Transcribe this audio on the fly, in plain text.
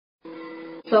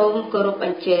សូមគោរពអ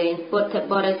ញ្ជើញពុទ្ធ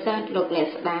បរិស័ទលោកអ្នក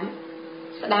ស្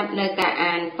ដាប់នៅការ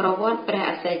អានប្រវត្តិព្រះ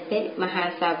អសិតិមហា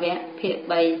សាវកភាគ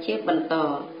 3 ជាបន្ត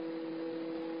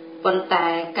ប៉ុន្តែ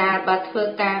ការបើធ្វើ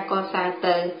ការកសាង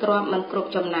ទៅទ្រព្យមិនគ្រប់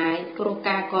ចំណាយព្រោះ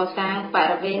ការកសាងប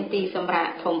រិវេណទីសម្រា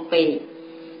ប់ធំពេក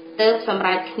ទើបសម្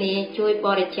រាប់គ្នាជួយប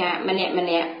រិច្ចាគម្នាក់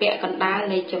ពាក់កណ្ដាល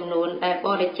នៃចំនួនដែលប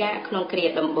រិច្ចាគក្នុងគ្រា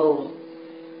ដំបូង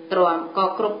ទ្រព្យក៏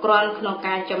គ្រប់គ្រាន់ក្នុង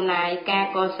ការចំណាយការ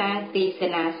កសាងទីសេ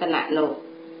នាសនៈនោះ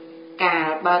កាល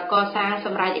បើកសាងស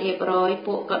ម្រាប់រៀបរយ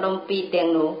ពួកកដុំពីរទាំង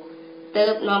នោះទើ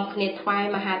បនាំគ្នាថ្វាយ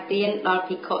មហាទានដល់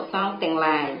ភិក្ខុសង្ឃទាំង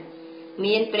ឡាយ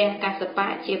មានព្រះកស្សបៈ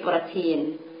ជាប្រធាន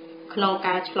ក្នុង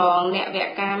ការឆ្លងអ្នកវ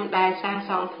កម្មដែលសាង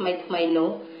សង់ថ្មីនោះ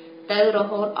ទៅរ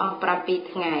ហូតអស់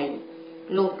7ថ្ងៃ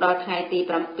លុះដល់ថ្ងៃទី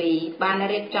7បាន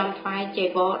រៀបចំថ្វាយចី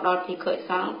វរដល់ភិក្ខុ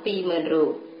សង្ឃ 20000 រូ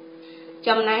ប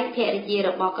ចំណែកភរិយារ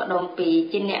បស់កដុំពីរ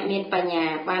ជាអ្នកមានបញ្ញា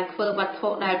បានធ្វើវត្ថុ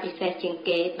ដែលពិសេសជាង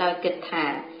គេដោយគិតថា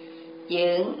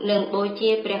យើងនឹងបូជា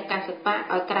ព្រះកស្សបៈឲ្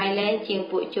យក្រៃលែងជាង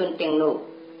ពួកជនទាំងនោះ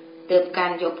ទើបកា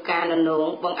រយកផ្កាននង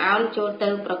បង្អោនចូលទៅ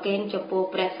ប្រគេនចំពោះ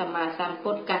ព្រះសម្មាសម្ពុ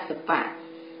ទ្ធកស្សបៈ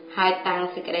ហើយតាំង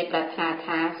សេចក្តីប្រាថ្នា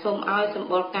ថាសូមឲ្យសម្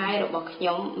បុរកាយរបស់ខ្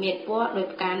ញុំមានពណ៌ដោយ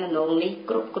ផ្កាននងនេះ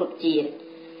គ្រប់ជាតិ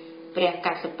ព្រះក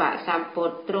ស្សបៈសម្ពុ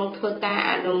ទ្ធទ្រង់ធ្វើការ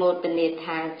អនុមោទនា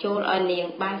ថាចូលឲ្យនាង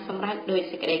បានសម្រេចដោយ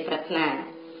សេចក្តីប្រាថ្នា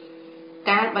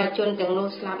ការបើជនទាំងនោះ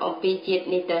ស្លាប់អំពីជាតិ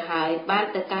នេះទៅហើយបាន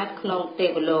ទៅកើតក្នុងទេ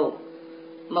វលោក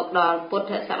មកដល់ពុទ្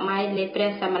ធសម័យនៃព្រះ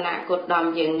សមណគោតម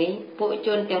យើងនេះពួកជ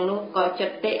នទាំងនោះក៏ចិ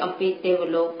ត្តតិអំពីទេវ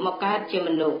លោកមកកើតជាម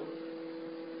នុស្ស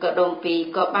កដុំពីរ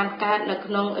ក៏បានកើតនៅ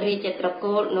ក្នុងរាជត្រ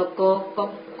កូលនគរកុ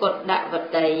កុដវ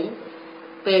តី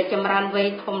ពេលចម្រើនវ័យ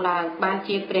ធំឡើងបាន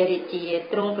ជាព្រះរាជា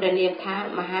ទ្រង់ព្រះនាមថា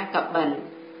មហាកបិន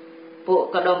ពួក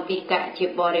កដុំពីកៈជា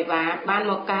បរិវារបាន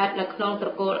មកកើតនៅក្នុងត្រ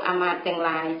កូលអាមាត្យទាំង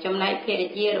ឡាយចំណែកភរិ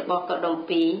យារបស់កដុំ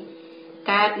ពីរ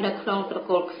កើតនៅក្នុងត្រ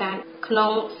កូលក្សត្រក្នុ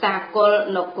ងសាកល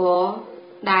នគរ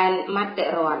ដែនមត្ត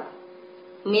រដ្ឋ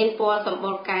មានពណ៌សម្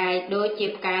បុរកាយដូចជា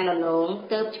ផ្កាននង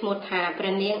ទើបឈ្មោះថាព្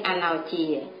រះនាងអនោជា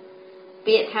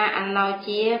ពាក្យថាអនោ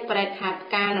ជាប្រែថាផ្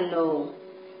កាននង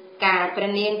កាលព្រះ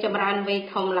នាងចម្រើនវ័យ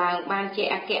ធំឡើងបានជា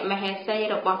អគ្គមហេសី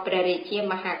របស់ព្រះរាជា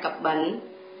មហាកបិន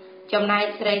ចំណែក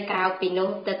ស្រីក្រៅពីនោះ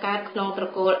ទៅកើតក្នុងត្រ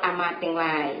កូលអាមាត្យទាំង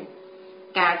ឡាយ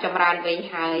ការចម្រើនវ័យ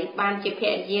ហើយបានជាភ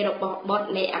រិយារបស់បុត្រ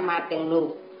នៃអាមាត្យទាំងនោះ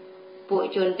ពួក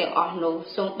ជនទាំងអស់នោះ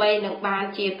សូម្បីនឹងបាន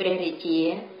ជាព្រះរាជា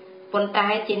ប៉ុន្តែ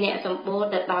ជាអ្នកសម្បូរ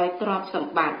ទៅដោយទ្រព្យស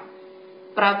ម្បត្តិ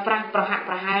ប្រើប្រាស់ប្រហាក់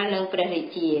ប្រហែលនឹងព្រះរា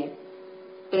ជា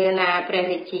ពេលណាព្រះ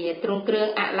រាជាទ្រង់គ្រឿង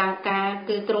អលង្ការ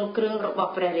គឺទ្រង់គ្រឿងរប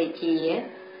ស់ព្រះរាជា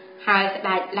ហើយស្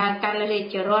ដេចឡើងកាន់រា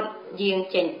ជរថយាង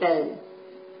ចេញទៅ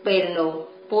ពេលនោះ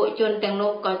ពួកជនទាំង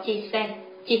នោះក៏ជិះសេះ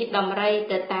ជិះដំរី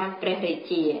ទៅតាមព្រះរា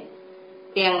ជា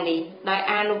ទាំងនេះដោយ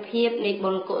អានុភាពនៃ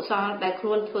បុណ្យកុសលដែលខ្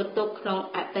លួនធ្វើទុកក្នុង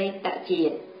អតីតជា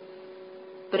តិ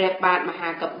ព្រះបាទមហា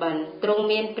កបិនទ្រង់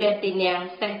មានព្រះទីន័ង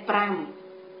សេះ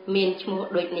5មានឈ្មោះ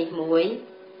ដូចនេះ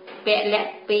1ពលៈ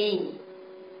2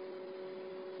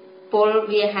ពល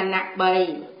វាហណៈ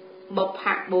3បុព្វ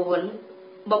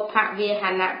4បុព្វវាហ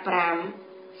ណៈ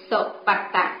5សុប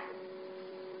តៈ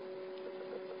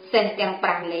សេះទាំង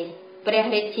5នេះព្រះ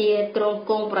រាជាទ្រង់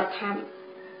គង់ប្រថាប់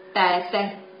តែសេះ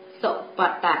សុប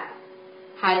តៈ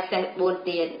ហើយសេះ4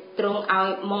ទៀតទ្រង់ឲ្យ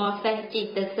មកសេះជិះ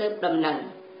ទៅស៊ើបដំណឹង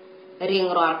រៀង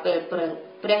រាល់ពេលព្រឹក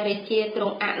ព្រះរាជាទ្រ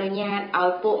ង់អនុញ្ញាតឲ្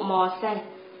យពួកមកសេះ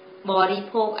បរិ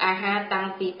ភោគអាហារតាំង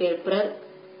ពីពេលព្រឹក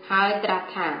ហើយត្រាស់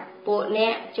ថាពួកអ្ន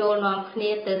កចូលនាំគ្នា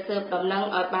ទៅស៊ើបដំណឹង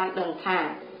ឲ្យបានដឹងថា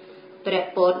ព្រះ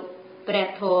ពុទ្ធព្រះ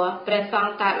ធម៌ព្រះសង្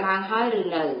ឃកើតឡើងហើយឬ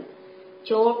នៅ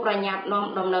ចូលប្រញាប់នាំ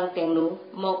ដំណឹងទាំងនោះ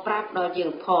មកប្រាប់ដល់យើ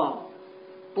ងផង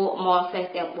ពួកមកសេះ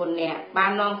ទាំង4នាក់បា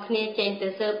ននាំគ្នាចេញទៅ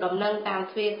ស៊ើបដំណឹងតាម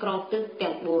ទ្វារក្រុងទិស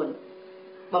ទាំង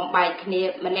4បំបែកគ្នា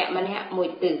ម្នាក់មួយ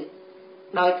ទិស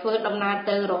ដោយធ្វើដំណើរ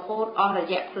ទៅរហូតអស់រ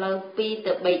យៈផ្លូវ2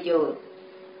ទៅ3យោជន៍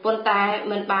ប៉ុន្តែ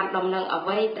មិនបានដំណឹងអ្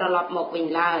វីត្រឡប់មកវិញ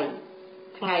ឡើយ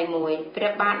ថ្ងៃមួយព្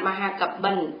រះបាទមហាក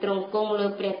បិនទ្រង់គង់លើ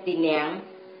ព្រះទីន័ង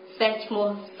សេះឈ្មោះ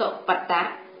សុបតៈ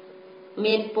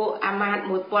មានពួកអាមាត្យ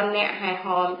1000នាក់ហែហ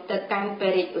មទៅកាន់ព្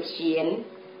រះរាជឧទ្យាន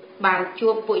បានជួ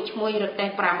បពួកឈ្មួញរទេះ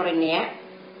500នាក់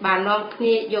បាននាំគ្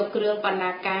នាយកគ្រឿងបណ្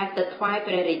ណាការទៅថ្វាយ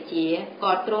ព្រះរាជា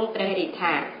ក៏ទ្រង់ត្រេះរិះ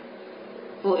ថា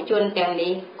ពួកជនទាំង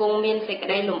នេះគង់មានសេចក្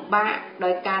តីលំបាកដោ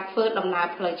យការធ្វើដំណើរ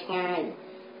ផ្លូវឆ្ងាយ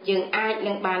យើងអាច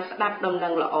នឹងបានស្ដាប់ដំណឹ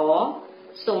ងល្អ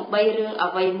សូម្បីរឿង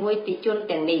អ្វីមួយពីជន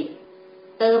ទាំងនេះ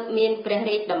ទើបមានព្រះ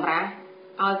រាជតម្រាស់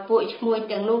ឲ្យពួកឈ្មួញ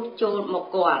ទាំងនោះចូលមក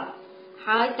គាល់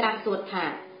ហើយត្រាស់សួរថា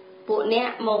ពួកអ្នក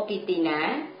មកពីទីណា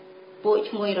ពួក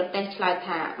ឈ្មួញរទេះឆ្លើយ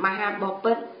ថាមហាប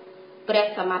ពិតព្រះ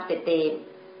សមត្ថទេព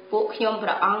ពួកខ្ញុំព្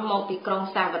រះអង្គមកពីក្រុង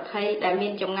សាវត្ថីដែលមា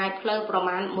នចម្ងាយផ្លូវប្រ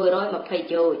មាណ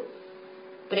120យោជន៍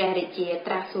ព្រះរាជា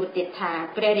ត្រាស់សួរទៀតថា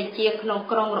ព្រះរាជាក្នុង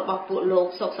ក្រុងរបស់ពួកលោក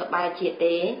សុខសប្បាយជា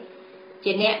ទេ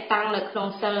ជាអ្នកតាំងនៅក្នុង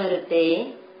សិលឬទេ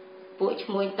ពួកឈ្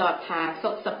មួញតបថាសុ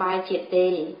ខសប្បាយជាទេ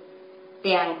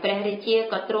ទាំងព្រះរាជា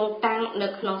ក៏ទ្រង់តាំងនៅ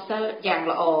ក្នុងសិលយ៉ាង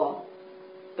ល្អ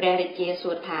ព្រះរាជា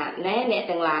សួរថាណែអ្នក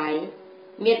ទាំងឡាយ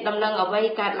មានដំណឹងអ្វី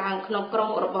កើតឡើងក្នុងក្រុង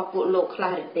របស់ពួកលោកខ្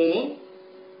លះឬទេ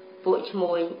ពួកឈ្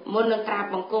មួញមុននឹងក្រាប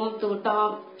បង្គំទូលតប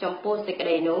ចំពោះសេចក្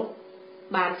តីនោះ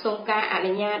បានសូមការអ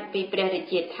នុញ្ញាតពីព្រះរា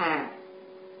ជាថា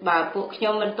បើពួកខ្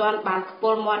ញុំមិនទាន់បានខ្ពុ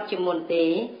លមាត់ជាមុនទេ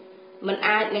មិន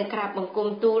អាចនឹងក្រាបបង្គំ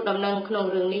ទូលដំណឹងក្នុង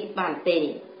រឿងនេះបានទេ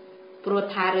ព្រោះ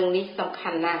ថារឿងនេះសំខា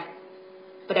ន់ណាស់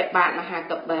ព្រះបាទមហា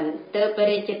កបិលទើបព្រះ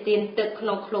រាជាទានទឹកក្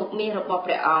នុងឃ្លោកមាសរបស់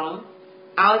ព្រះអង្គ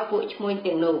ឲ្យពួកឈ្មួញ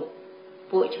ទាំងនោះ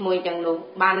ពួកឈ្មួញទាំងនោះ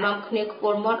បាននាំគ្នាខ្ពុ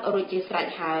លមាត់រួចជាស្រេច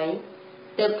ហើយ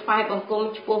ទើបថ្វាយបង្គំ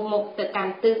ឆ្ពោះមុខទៅកា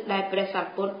ន់ទិសដែលព្រះស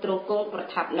ម្ពុទ្ធទ្រង់គង់ប្រ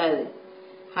ថាប់នៅ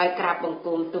ហើយក្រាបបង្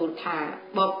គំទូលថា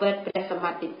បបិទ្ធព្រះសម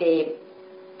ត្ថទេព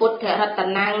ពុទ្ធរត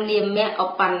នាងនាមៈឧ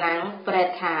បណ្ណាំងប្រែ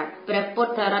ថាព្រះពុ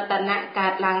ទ្ធរតនៈកើ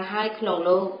តឡើងហើយក្នុង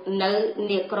លោកនៅ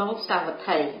នាក្រុងសាវត្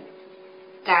ថី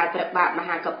កាលព្រះបាទម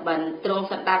ហាកបិលទ្រង់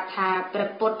ស្ដាប់ថាព្រះ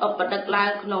ពុទ្ធឧបដឹកឡើ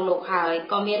ងក្នុងលោកហើយ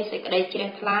ក៏មានសេចក្តីជ្រះ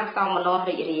ថ្លាសោមនស្ស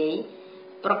រីករាយ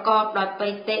ប្រកបដោយបិ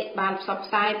តិបានផ្សព្វ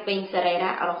ផ្សាយពេញសរី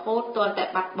រៈរហូតទាល់តែ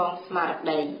បាត់បង់ស្មារ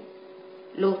តី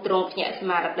លុះទ្រង់ភ្ញាក់ស្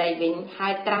មារតីវិញហើ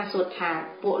យត្រាស់សួរថា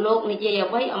ពួកលោកនិយាយ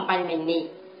អ្វីអំបញ្ញមិញនេះ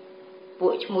ពួ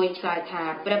កឈ្មួញឆ្លើយថា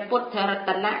ព្រះពុទ្ធរត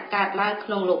នៈកើតឡើងក្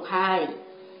នុងលោកហើយ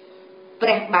ព្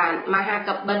រះបាទមហាក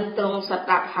បិលទ្រង់ស្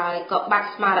ដាប់ហើយក៏បាត់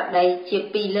ស្មារតីជា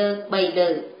2លើក3លើ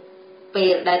កពេ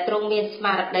លដែលទ្រង់មានស្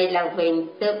មារតីឡើងវិញ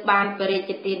ទើបបានព្រះរា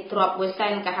ជទានទ្រព្យវិស័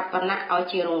យកហបណៈឲ្យ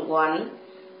ជារង្វាន់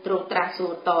ទ្រង់ត្រាស់សួ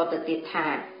រតទៅទៀតថា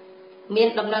មាន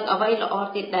ដំណឹងអ្វីល្អ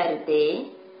ទៀតដែរឬទេ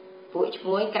ពួកឈ្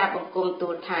មួញក្រាបបង្គំទូ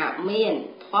លថាមាន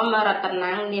ធម្មរត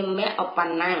នាងនាមៈឧប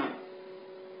ណ្ណាំង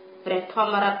ព្រះធ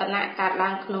ម្មរតនៈកើតឡើ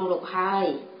ងក្នុងលោកហើយ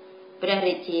ព្រះ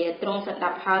រាជាទ្រង់ស្ដា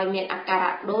ប់ហើយមានអាកា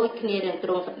រៈដូចគ្នានឹងទ្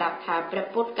រង់ស្ដាប់ថាព្រះ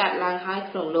ពុទ្ធកើតឡើងហើយ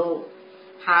ក្នុងលោក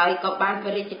ហើយក៏បានព្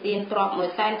រះរាជទានទ្រព្យមួយ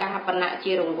សែនកហបណៈ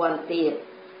ជារង្វាន់ទៀត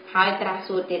ហើយត្រាស់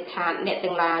សួរទៀតថាអ្នក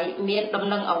ទាំងឡាយមានដំ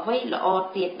ណឹងអ្វីល្អ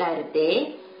ទៀតដែរឬទេ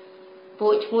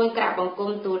ពួកឈ្មួញក្រាបបង្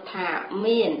គំទូលថា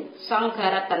មានសង្ឃ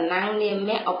រតនាងនា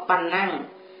មៈឧបណ្ណាំង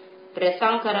ព្រះស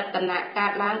ង្ឃរតនៈកើ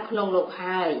តឡើងក្នុងលោក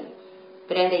ហើយ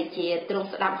ព្រះរាជាទ្រង់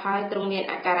ស្ដាប់ហើយទ្រង់មាន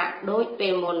អាការៈដូចពេ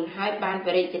លមុនហើយបានព្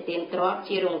រះរាជទានទ្រព្យ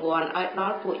ជារង្វាន់ឲ្យដ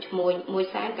ល់ពួកឈ្មួញមួយ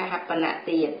សែនកហបណៈ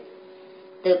ទៀត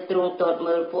ទើបទ្រង់ទត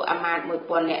មើលពួកអាមាត្យ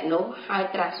1000នាក់នោះហើយ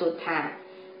ត្រាស់សួរថា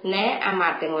ណែអាមា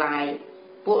ត្យទាំងឡាយ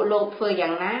ពួកលោកធ្វើយ៉ា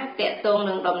ងណាតាក់ទង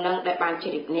នឹងដំណឹងដែលបានជ្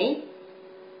រាបនេះ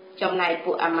ចំណែក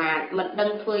ពួកអាមាត្យមិនដឹ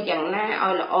ងធ្វើយ៉ាងណាឲ្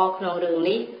យល្អក្នុងរឿង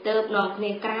នេះទើបនាំគ្នា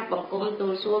ក្រាបបង្គំទូ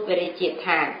លសួរព្រះរាជា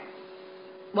ថា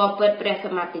បបិទ្ធព្រះស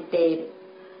មត្ថទេព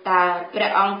តើព្រះ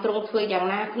អង្គទ្រង់ធ្វើយ៉ាង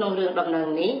ណាក្នុងរឿងដំណឹង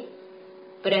នេះ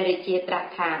ព្រះរាជាត្រាស់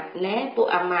ថាណែពួក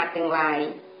អាមាត្យទាំងឡាយ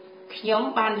ខ្ញុំ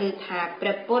បានឮថាព្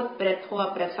រះពុទ្ធព្រះធម៌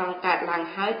ព្រះសង្ឃកើតឡើង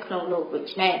ហើយក្នុងលោកដូ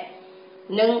ច្នេះ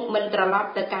នឹងមិនត្រឡប់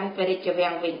ទៅកាន់ព្រះរាជ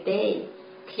វាំងវិញទេ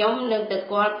ខ្ញុំនឹងទៅ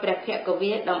គាល់ព្រះភគ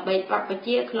វាដើម្បីបព្វ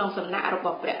ជិក្នុងសំណាក់រប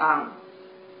ស់ព្រះអង្គ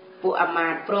ពួកអាមា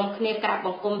ត្យព្រមគ្នាក្រាបប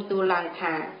ង្គំទូលឡើង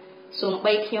ថាសូម្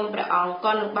បីខ្ញុំព្រះអង្គ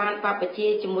ក៏នឹងបានបព្វជិ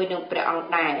ជាមួយនឹងព្រះអង្គ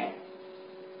ដែរ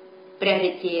ព្រះ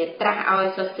រាជាត្រាស់ឲ្យ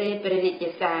សរសេរព្រះរាជ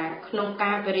សារក្នុង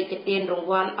ការព្រះរាជទានរង្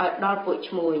វាន់ឲ្យដល់ពួក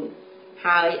ឈ្មួញ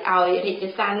ហើយឲ្យរាជ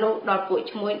សារនោះដល់ពួក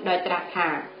ឈ្មួញដោយត្រាស់ថា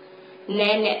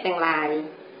ណែអ្នកទាំង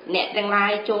ឡា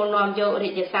យចូលនាំយករា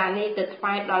ជសារនេះទៅថ្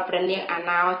វាយដល់ព្រះនាងអ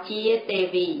នោជាទេ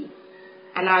វី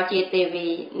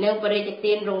និងព្រះរាជ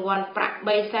ទានរង្វាន់ប្រាក់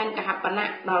3សែនកហបណៈ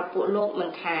ដល់ពួកលោកមិន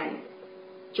ខាន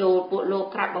ចូលពួកលោក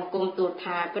ក្រាបបង្គំទូល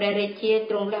ថាព្រះរាជា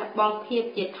ទ្រង់លះបង់ភាព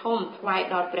ជាធំថ្វាយ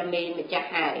ដល់ព្រះមេម្ចាស់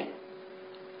ហើយ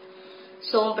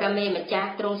សូមព្រះមេម្ចាស់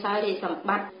ទ្រង់សោយរាជសម្ប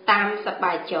ត្តិតាមសប្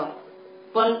បាយចុះ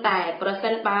ប៉ុន្តែប្រសិ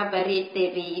នបើព្រះរាជទេ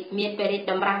វីមានព្រះរាជ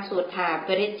តម្រាស់សួរថា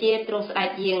ព្រះរាជាទ្រង់ស្ដេច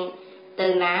យាងទៅ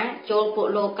ណាចូលពួក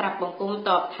លោកក្រាបបង្គំ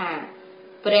តបថា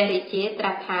ព្រះរាជាត្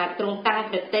រាស់ថាទ្រង់តាំង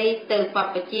ប្រទេសទៅប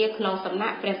ព្វជិក្នុងសំណា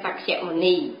ក់ព្រះសក្យមុ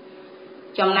នី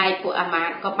ចំណែកពួកអាមា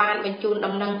ត្យក៏បានបញ្ជូន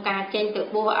ដំណឹងការចេញទៅ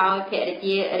បួសឲ្យភរិ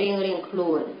យារៀងខ្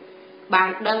លួនបាន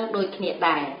ដឹងដូចគ្នា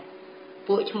ដែរ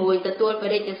ពួកឈ្មួញទទួលព្រះ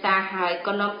រាជសារហើយ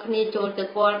ក៏នាំគ្នាចូលទៅ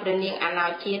គាល់ព្រះនាងអនោ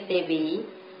ជាទេវី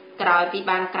ក្រោយពី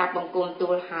បានក្រាបបង្គំទូ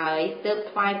លហើយទើប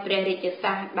ថ្វាយព្រះរាជ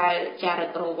សារដែលចារឹ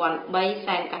ករង្វាន់3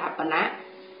សែនកហបណៈ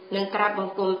និងក្រាបប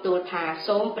ង្គំទូលថា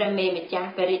សូមព្រះមេម្ចាស់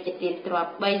ព្រះរាជទានទ្រព្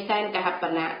យ3សែនកហប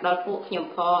ណៈដល់ពួកខ្ញុំ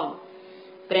ផង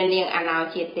ព្រះនាងអនោ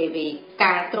ជាទេវី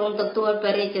កាលទ្រង់ទទួលព្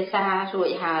រះរាជសាររួច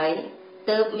ហើយ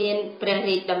ទើបមានព្រះ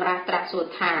រាជតម្រាស់ត្រាស់សួរ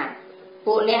ថា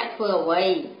ពួកអ្នកធ្វើអ្វី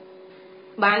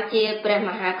បានជាព្រះ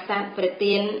មហាក្សត្រប្រ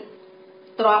ទាន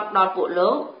ទ្រព្យដល់ពួក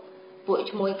លោកព ពួក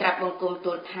ឈ្មោះក្រាបបង្គំ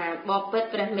ទូលថាបបិទ្ធ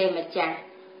ព្រះមេម្ចាស់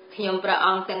ខ្ញុំព្រះអ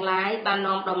ង្គទាំងឡាយបាន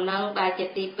នាំដំណឹងដែលជា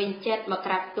ទីពេញចិត្តមក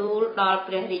ក្រាបទូលដល់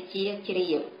ព្រះរាជាជ្រា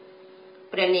ប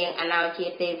ព្រះនាងអនោជា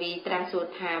ទេវីត្រាស់សួរ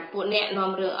ថាពួកអ្នក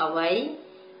នាំរឿងអ្វី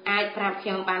អាចប្រាប់ខ្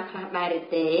ញុំបានខ្លះដែរឬ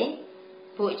ទេ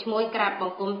ពួកឈ្មោះក្រាបប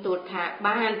ង្គំទូលថា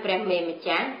បានព្រះមេម្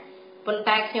ចាស់ប៉ុន្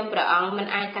តែខ្ញុំព្រះអង្គមិន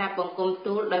អាចក្រាបបង្គំ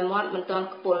ទូលដោយមាត់មិនទាន់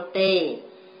ខ្ពល់ទេ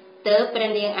ទើបព្រះ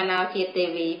នាងអនោជាទេ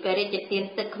វីបរិជ្ជទាន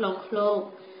ទឹកក្នុងឃ្លោក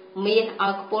មានឲ្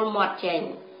យខ្ពល់មាត់ចេញ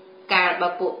កាលបើ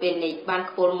ពួកពេលនេះបាន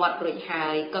ខ្ពល់មាត់រួចហើ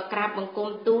យក៏ក្រាបបង្គំ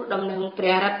ទូលដំណឹងព្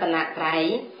រះរតនត្រ័យ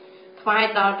ថ្វាយ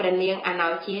ដល់ព្រះនាងអនោ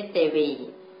ជាទេវី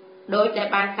ដោយដែល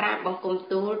បានក្រាបបង្គំ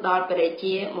ទូលដល់ព្រះរា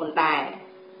ជាមុនដែរ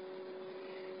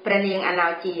ព្រះនាងអនោ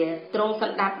ជាទ្រង់ស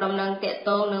ម្ដាប់ដំណឹងតាក់ទ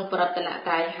ងនឹងព្រះរតន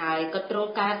ត្រ័យហើយក៏ទ្រង់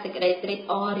កើតសេចក្តីត្រេក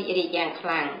អររីករាយយ៉ាងខ្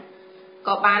លាំង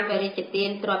ក៏បានបរិជ្ជទាន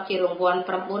ទ្រព្យជារង្វាន់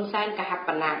9សែនកហប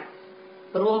ណៈ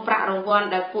រួមប្រាក់រង្វាន់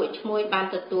ដែលពួកឈ្មោះបាន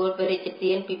ទទួលបរិជ្ជ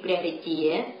ទានពីព្រះរាជា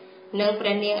និងព្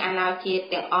រះនាងអនោជា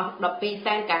ទាំងអស់12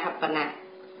សែនកហបណៈ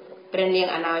ព្រះនាង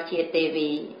អនោជាទេវី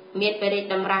មានបរិជ្ជ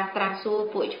តម្រាស់ត្រាស់សួរ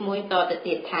ពួកឈ្មោះតទៅ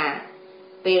ទៀតថា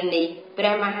ពេលនេះព្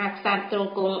រះមហាក្សត្រទ្រ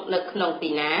ង់គង់នៅក្នុងទី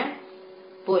ណា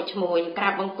ពួកឈ្មោះក្រា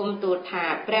បបង្គំទូលថា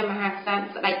ព្រះមហាក្សត្រ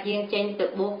ស្ដេចយាងចេញទៅ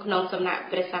បួសក្នុងសំណាក់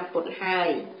ព្រះសម្ពុទ្ធហើយ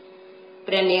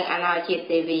ព្រះនាងអនោជា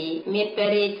ទេវីមានព្រះ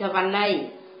រាជសវណ្ណី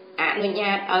អនុញ្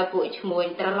ញាតឲ្យពួកឈ្មោះ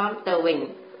ត្រឡប់ទៅវិញ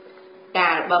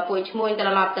កាលបើពួកឈ្មោះត្រ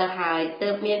ឡប់ទៅហើយទើ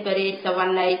បមានព្រះរាជសវ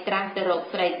ណ្ណីត្រាស់ទៅរក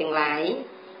ស្រីទាំងឡាយ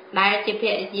ដែលជាភ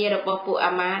រិយារបស់ពួក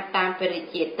អាមាត្យតាមព្រះរា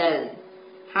ជាទៅ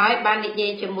ហើយបាននិយា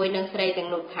យជាមួយនឹងស្រីទាំង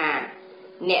នោះថា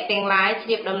អ្នកទាំងឡាយជ្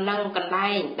រាបដំណឹងកន្លែ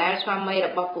ងដែលស្វាមីរ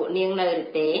បស់ពួកនាងនៅឬ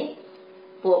ទេ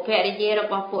ពួកភរិយារ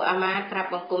បស់ពួកអាមាត្យក្រាប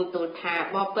បង្គំទូលថា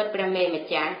បបិទ្ធព្រះមេម្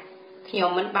ចាស់ខ្ញុំ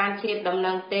មិនបានជ្រាបដំ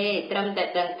ណឹងទេត្រឹមតែ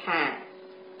ដឹងថា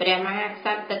ព្រះមហាក្ស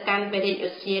ត្រទៅកាន់ព្រះរាជឧ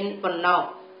ទ្យានប៉ុណ្ណោះ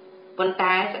ប៉ុន្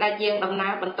តែស្ដេចយាងដំណើ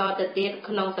របន្តទៅទៀត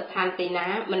ក្នុងស្ថានទីណា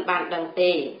មិនបានដឹង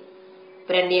ទេ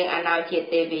ព្រះនាងអនោជា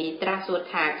ទេវីត្រាស់សួរ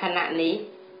ថាខណៈនេះ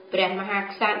ព្រះមហា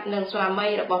ក្សត្រនិងស្វាមី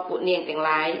របស់ពួកនាងទាំង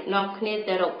ឡាយនាំគ្នា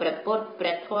ទៅរកព្រះពុទ្ធព្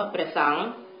រះធម៌ព្រះសង្ឃ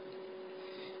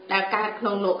ដែលកើតក្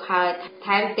នុងលោកហើយ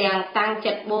ថែមទាំងតាំង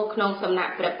ចិត្តបួសក្នុងសំណា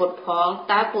ក់ព្រះពុទ្ធផង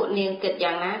តើពួកនាងគិត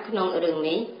យ៉ាងណាក្នុងរឿង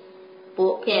នេះពួ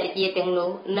កភរិយាទាំងនោះ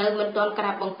នៅមិនទាន់ក្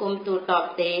រាបបង្គំទូលតប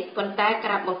ទេប៉ុន្តែក្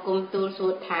រាបបង្គំទូលសួ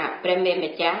រថាព្រះមេ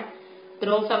ម្ចាស់ទ្រ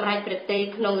ង់សម្រេចប្រតិ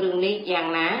ក្នុងរឿងនេះយ៉ាង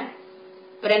ណា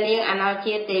ព្រះនាងអនោ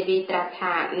ជាទេវីត្រាស់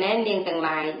ថាណែនាងទាំង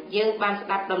ឡាយយើងបានស្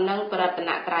ដាប់ដំណឹងព្រះរតន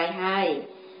ត្រ័យហើយ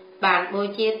បានបូ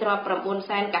ជាទ្រព្យ9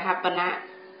សែនកហបណៈ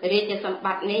រាជសម្ប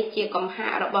ត្តិនេះជាកំហៈ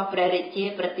របស់ព្រះរាជា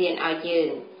ប្រទានឲ្យ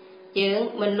យើង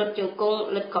មិនលុតជង្គង់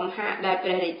លុតកំហៈដែលព្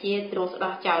រះរាជាទ្រង់ស្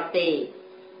ដោះចោលទេ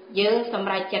យើងសម្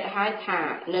រេចចិត្តហើយថា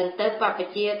នឹងទៅបព្វ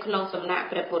ជិក្នុងសំណាក់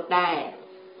ព្រះពុទ្ធដែរ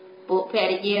ពួកភ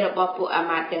រិយារបស់ពួកអា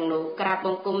មាត្យទាំងនោះក្រាបប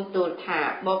ង្គំទូលថា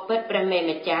បបិទ្ធព្រះមេ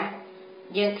ម្ចាស់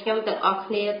យើងខ្ញុំទាំងអស់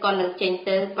គ្នាក៏នឹងចេញ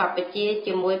ទៅបព្វជិ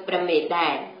ជាមួយព្រះមេដែ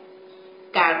រ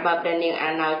កាលបើព្រះនាងអ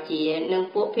នោជានិង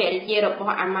ពួកភរិយារប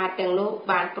ស់អាមាត្យទាំងនោះ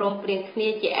បានព្រមព្រៀងគ្នា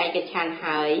ជាឯកច្ឆន្ទ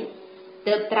ហើយ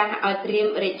ទើបត្រាស់ឲ្យត្រៀម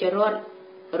រាជរថ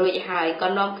រួចហើយក៏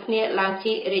នាំគ្នាឡើង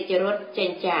ជិះរាជរថចេញ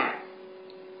ចាក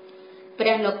ព្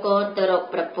រះនគរទៅរក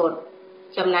ព្រះពុទ្ធ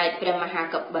ចំណែកព្រះមហា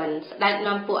កបិនស្ដេច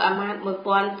នាំពួកអាមាត្យ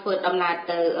1000ធ្វើដំណើរ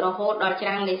ទៅរហូតដល់ច្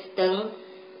រាំងនៃស្ទឹង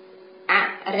អ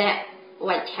រ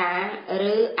វច្ឆា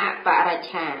ឬអបរច្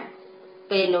ឆា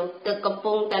ពេលនោះទឹកកំ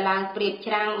ពុងតែឡើងព្រៀប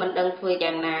ច្រាំងមិនដឹងធ្វើ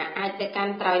យ៉ាងណាអាចទៅកា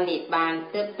ន់ត្រើយនេះបាន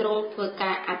ទើបទ្រង់ធ្វើ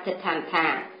ការអធិដ្ឋានថា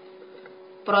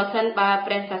ប្រសិនបើ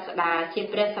ព្រះសាស្តាជា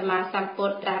ព្រះសម្មាសម្ពុ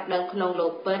ទ្ធត្រាស់ដឹងក្នុងលោ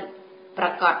កពិតប្រ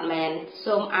កបមែន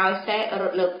សូមឲ្យសេះរ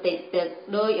ត់លើផ្ទៃទឹក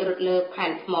ដោយរត់លើផែ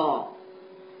នថ្ម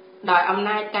ដោយអំ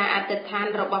ណាចការអធិដ្ឋាន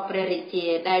របស់ព្រះរាជា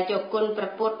ដែលយកគុណព្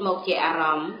រះពុទ្ធមកជាអារ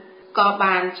ម្មណ៍ក៏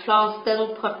បានឆ្លងស្ទឹង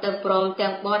ផុតទៅព្រម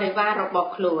ទាំងបរិវាររបស់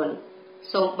ខ្លួន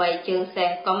សូម្បីជើងសេះ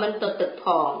ក៏មិនទទឹកផ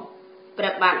ងព្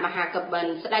រះបាទមហាកបិន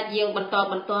ស្ដេចយាងបន្ត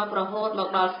រហូតមក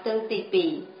ដល់ស្ទឹងទី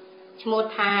2ឈ្មោះ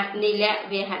ថានីល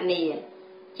វិហនី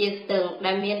ជាស្ទឹង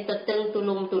ដែលមានទទឹងទូ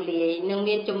លំទូលាយនិង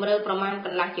មានជម្រៅប្រមាណក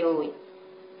ន្លះយោជន៍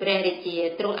ព្រះរាជា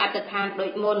ទ្រង់អធិដ្ឋានដូ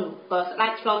ចមុនក៏ស្ដេ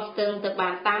ចឆ្លងស្ទឹងទៅបា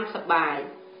នតាមសប្បាយ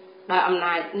ដោយអំ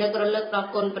ណាចនឹករលឹកដល់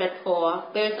គុណព្រះធម៌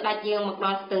ពេលស្ដេចយាងមកដ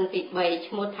ល់ស្ទឹងទី3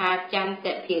ឈ្មោះថាចន្ទ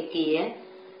ភាគា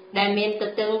ដែលមានទ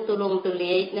ទឹងទូលំទូ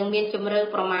លាយនិងមានជម្រៅ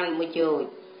ប្រមាណ1យោជន៍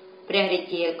ព្រះរា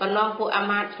ជាក៏នាំពួកអា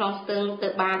មាត្យឆ្លងស្ទឹងទៅ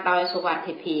បានដោយសុវត្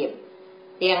ថិភាព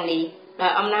ទាំងនេះដោ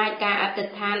យអំណាចការអធិ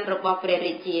ដ្ឋានរបស់ព្រះ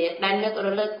រាជាដែលនឹករ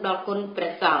លឹកដល់គុណព្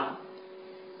រះសង្ឃ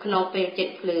ក្នុងពេលជិត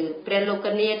ភ្លឺព្រះលោក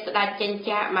នាថស្ដេចចេញ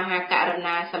ចាកមហាករុ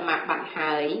ណាសមាបត្តិ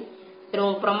ហើយទ្រ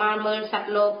ង់ប្រមាណមើលសត្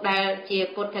វលោកដែលជា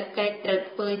ពុទ្ធកិច្ចត្រូវ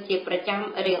ធ្វើជាប្រចាំ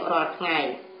រៀងរាល់ថ្ងៃ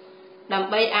ដើម្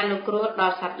បីអនុគ្រោះដ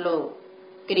ល់សត្វលោក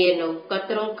គ្រានោះក៏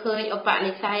ទ្រង់ឃើញឧប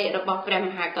និស្ស័យរបស់ព្រះម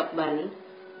ហាកបិន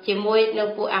ជាមួយនឹង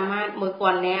ពួកអាមាត្យ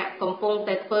 1000 នាក់កំពុង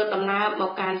តែធ្វើដំណើរម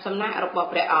កកាន់សំណាក់របស់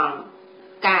ព្រះអង្គ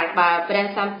កាលបើព្រះ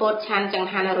សម្ពុទ្ធឆាន់ចង្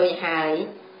ហាន់រួចហើយ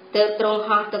ទើបទ្រង់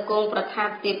ហោះទៅគង់ប្រថា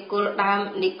ប់ទីគល់ដើម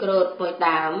និក្រូធមួយ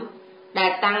ដើមដែ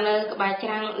លតាំងនៅក្បែរច្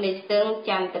រាំងនៃស្ទឹង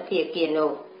ចន្ទភាគា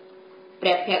នោះព្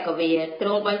រះភគវាទ្រ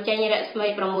ង់បញ្ចេញរស្មី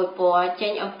 6 ពណ៌ចេ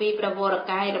ញអំពីព្រះវរ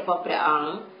កាយរបស់ព្រះអង្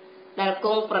គដែលគ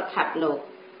ង់ប្រថាប់នោះ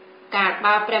កាល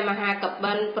បើព្រះមហាក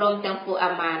បិនព្រមទាំងពួក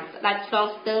អាមាត្យស្ដេចឆ្លង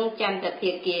ស្ទឹងចន្ទភា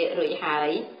គារួចហើយ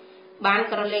បាន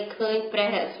ក្រឡេកឃើញព្រះ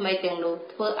រស្មីទាំងនោះ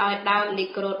ធ្វើឲ្យដើមនិ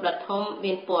ក្រូធដ៏ធំ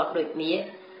មានពណ៌ដូចមាស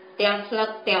ទាំងស្លឹក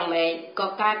ទាំងមែកក៏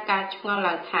កើតការឆ្ងល់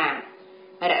ឡើងថា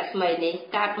រស្មីនេះ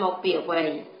កើតមកពីអ្វី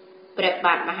ព្រះ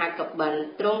បាទមហាកបិន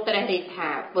ទ្រង់ត្រិះរិះថា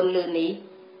ពន្លឺនេះ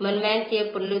មិនមែនជា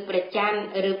ពន្លឺព្រះច័ន្ទ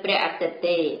ឬព្រះអាទិត្យ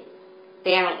ទេ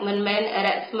ទាំងមិនមែនរ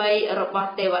ស្មីរបស់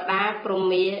ទេវតាព្រហ្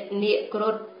មានាគគ្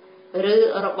រុឌឬ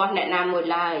របស់អ្នកណាមួយ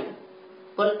ឡើយ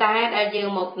ប៉ុន្តែដែលយើង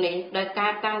មកនេះដោយកា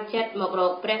រតាំងចិត្តមករ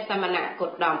កព្រះសមណគោ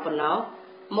តមប៉ុណ្ណោះ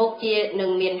មកជានឹ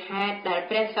ងមានហេតុដែល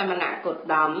ព្រះសមណគោត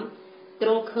មទ្រ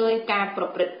ង់ឃើញការប្រ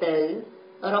ព្រឹត្តទៅ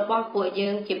របស់ពួកយើ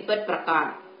ងជាពិតប្រាកដ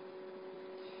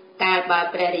កាលបើ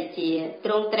ព្រះរាជាទ្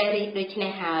រង់ត្រិះរិះដូច្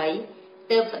នេះហើយ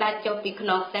ទើបស្ដេចចុះពីខ្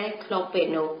នងសេះក្នុងពេល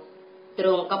នោះទ្រ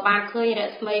ង់ក៏បានឃើញរ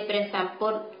ស្មីព្រះសម្ពុ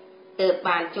ទ្ធទើប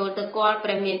បានចូលទៅគាល់ព្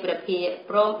រះមានព្រះភិក្ខ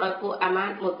ព្រមដោយពួកអាមា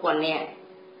ត្យ 1000 នាក់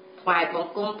ថ្វាយប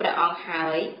ង្គំព្រះអង្គហើ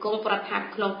យគង់ប្រថាប់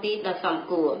ក្នុងទីដ៏សម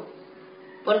គួរ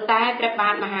ប៉ុន្តែព្រះបា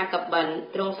ទមហាកបិន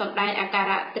ទ្រង់សម្ដែងអាកា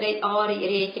រៈត្រេកអររីក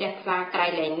រាយជ្រះថ្លាក្រៃ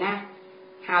លែងណាស់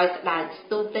ហើយស្ដេចស្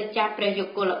ទុះទៅចាប់ព្រះយុ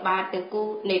គលបាតទាំងគូ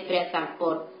នៃព្រះសម្ពុ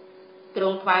ទ្ធទ្រ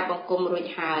ង់ថ្វាយបង្គំរួច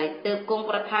ហើយទើបគង់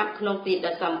ប្រថាប់ក្នុងទី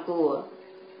ដ៏សមគួរ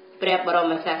ព្រះបរ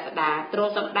មសាស្តាទ្រ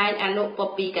ង់សម្ដែងអនុព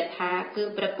ពីកថាគឺ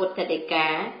ព្រះពុទ្ធដីកា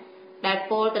ដែល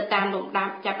ពោលទៅតាមលំដា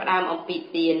ប់ចាប់ផ្ដើមអំពី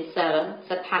ទានសិល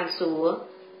ស្ថានសួគ៌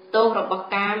ទោសរបស់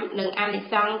កាមនិងអានិ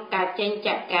សង្សការចេញ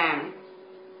ចាកកាម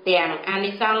ទាំងអា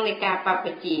និសង្សនៃការបព្វ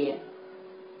ជិ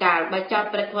កាលបើចប់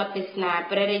ព្រះធម៌ទេសនា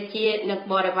ព្រះរាជានិង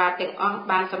បរិវារទាំងអស់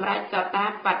បានសម្រេចសោតា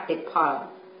បត្តិផល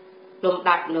លំ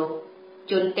ដាប់នោះ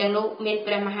ជនទាំងនោះមាន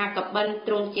ព្រះមហាកបិន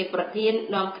ទ្រង់ជាប្រធាន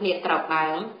នាំគ្នាក្រោកឡើ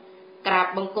ងក្រាប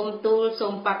បង្គំទូលសូ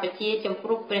មបព្វជិចំ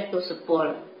ពោះព្រះទសពល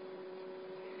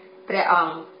ព្រះអ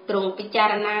ង្គទ្រង់ពិចា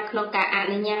រណាក្នុងការអ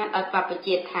នុញ្ញាតឲ្យបព្វ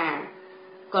ជិថា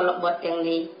កុលបុត្រទាំង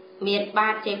នេះមានបា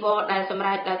តចីវរដែលសម្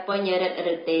រេចដោយបញ្ញរិទ្ធ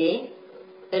ឬទេ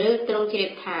ឬទ្រង់ជ្រា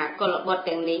បថាកុលបុត្រ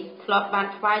ទាំងនេះធ្លាប់បាន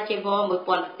ថ្វាយចីវរ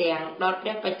 1000 ផ្ទាំងដល់ព្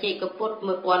រះបច្ចេកពុទ្ធ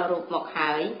 1000 រូបមក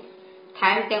ហើយ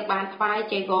ថែមទាំងបានថ្វាយ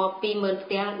ចីវរ 20000 ផ្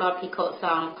ទាំងដល់ភិក្ខុស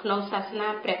ង្ឃក្នុងសាសនា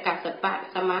ព្រះកស្សបៈ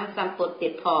សម្មាសម្ពុទ្ធទៀ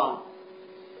តផង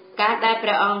ការដែលព្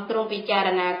រះអង្គទ្រង់ពិចារ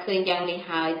ណាឃើញយ៉ាងនេះ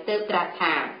ហើយទើបត្រាស់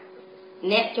ថា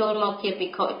អ្នកចូលមកជាភិ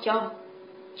ក្ខុចុះ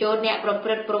ចូលអ្នកប្រព្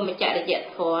រឹត្តព្រហ្មចរិយ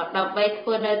ធម៌ដើម្បីធ្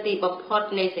វើនៅទីបំផុត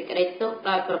នៃសេចក្តីទុក្ខ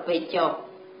ដោយប្រពៃចុះ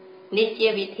នេះជា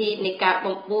វិធីនៃការ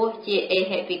បំពោះជាអេ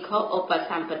ហិភិក្ខុឧប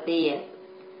សម្បទា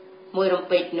មួយរំ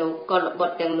ពេចនោះកុលបុ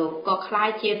ត្រទាំងនោះក៏คล้าย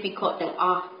ជាភិក្ខុទាំងអ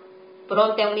ស់ព្រម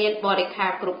ទាំងមានបរិខា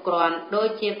រគ្រប់គ្រាន់ដូច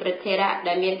ជាព្រះថេរៈ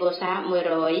ដែលមានវោសា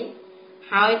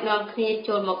 100ហើយនាំគ្នា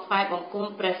ចូលមកថ្វាយបង្គំ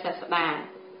ព្រះសាស្តា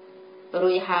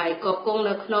រួចហើយក៏គង់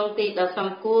នៅក្នុងទីដ៏សម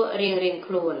គួររៀងៗ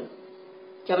ខ្លួន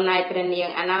ចំណែកព្រះនាង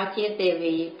អនោជាទេ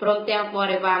វីព្រមទាំងប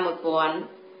រិវារ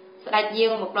 1000ស្ដេចយា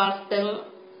ងមកដល់ស្ទឹង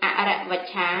អរវច្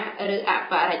ឆាឬអ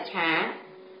បរិច្ឆា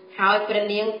ហើយព្រះ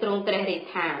នាងទ្រង់ត្រិះរិះ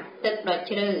ថាទឹកដ៏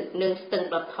ជ្រៅនិងស្ទឹង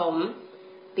ដ៏ធំ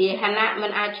ពាហនៈមិ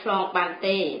នអាចឆ្លងបាន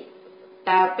ទេ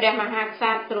តើព្រះមហាក្ស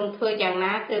ត្រទ្រង់ធ្វើយ៉ាង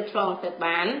ណាទើបឆ្លងទៅ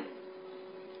បាន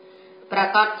ប្រ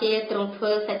កាសជាទ្រង់ធ្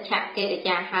វើសច្ចកិរិ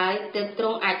យាហើយទើបទ្រ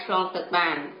ង់អាចឆ្លងទៅ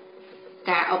បាន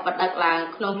ការឧបដិកឡើង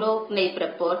ក្នុងលោកនៃព្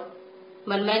រះពុទ្ធ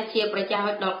មិនមែនជាប្រយោ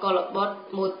ជន៍ដល់កុលបុត្រ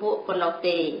មួយពួកប៉ុណ្ណោះ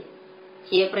ទេ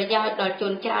ជាប្រយោជន៍ដល់ជ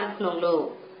នច្រើនក្នុងលោក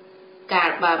កាល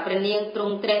បើព្រះនាងទ្រ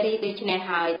ង់ត្រិះរិះដូច្នេះ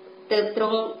ហើយទើបទ្រ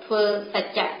ង់ធ្វើស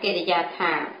ច្ចកិរិយា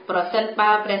ថាប្រសិន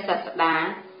បើព្រះសាស្តា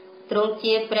ទ្រង់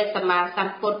ជាព្រះសម្មាស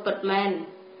ម្ពុទ្ធពិតមែន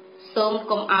សូម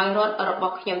កុំឲ្យរត់រប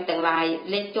ស់ខ្ញុំទាំងឡាយ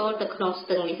លេចចូលទៅក្នុងស្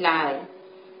ទឹងនេះឡើយ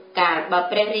កាលបើ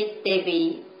ព្រះរាជទេវី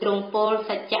ទ្រង់ពោល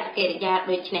សច្ចកិរិយា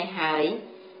ដូច្នេះហើយ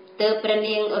ទើបព្រះ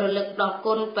នាងរលឹកដល់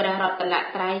គុណព្រះរតន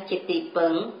ត្រ័យជាទីពឹ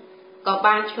ងក៏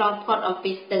បានឆ្លងផុតអំ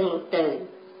ពីស្ទឹងនោះទៅ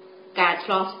ការឆ្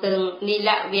លងស្ទឹងនីល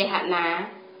វិហណា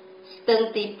ស្ទឹង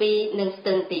ទី2និងស្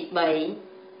ទឹងទី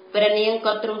3ព្រះនាង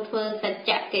ក៏ទ្រង់ធ្វើសច្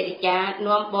ចកិរិយា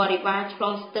នាំបរិវារឆ្ល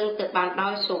ងស្ទឹងទៅបានដោ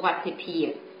យសុវត្ថិភាព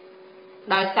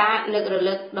ដោយសារនឹករ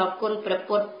លឹកដល់គុណព្រះ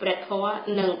ពុទ្ធព្រះធម៌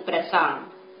និងព្រះសង្ឃ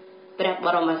ព្រះប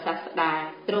រមសាស្តា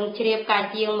ទ្រង់ជ្រាបការ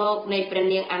យាងមកនៃព្រះ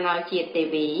នាងអនោជាទេ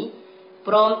វី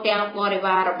ព្រមទាំងបរិ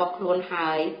វាររបស់ខ្លួន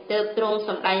ហើយទើបទ្រង់ស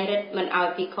ម្ដែងឫទ្ធិមិនឲ្យ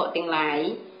ភិក្ខុទាំងឡាយ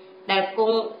ដែលគ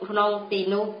ង់ក្នុងទី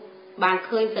នោះ បាន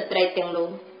ឃើញស្ត្រីទាំង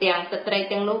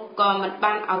នោះក៏មិន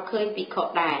បានឲ្យឃើញភិក្ខុ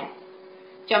ដែរ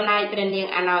ចំណែកព្រះនាង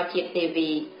អនោជាតិទេវី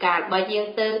កាលបើយាង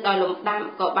ទៅដល់លំដាប់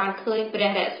ក៏បានឃើញព្រះ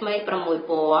រស្មី6ព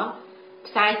ណ៌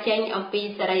ផ្សាយចេញអំពី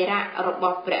សរីរៈរប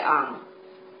ស់ព្រះអង្គ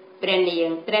ព្រះនាង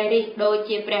ត្រេះរិះដូច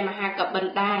ជាព្រះមហាកបិន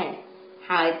ដែរ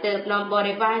ហើយទើបនាំប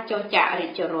រិវារចុះចាក់រា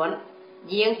ជរថ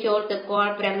យាងចូលទៅគា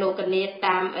ល់ព្រះលោកនាថ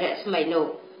តាមរស្មីនោះ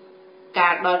កា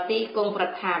លដល់ទីគង់ប្រ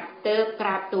ថាប់ទើបក្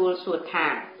រាបទូលសួរថា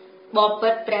បបិ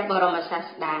ទ្ធព្រះបរមសា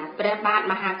ស្តាព្រះបាទ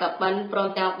មហាកបិនព្រម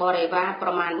ទាំងបរិវារប្រ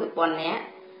មាណ 1000 នាក់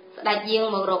ស្ដេចយាង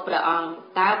មករកព្រះអង្គ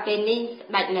តើពេលនេះ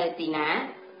ស្ដេចនៅទីណា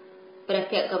ព្រះ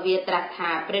ភគវាត្រាស់ថា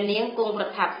ព្រះនាងគង់ប្រ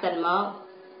ថាប់សិន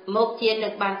មកជានឹ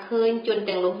ងបានឃើញជន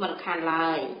ទាំងនោះមិនខាន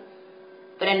ឡើយ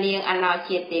ព្រះនាងអនោ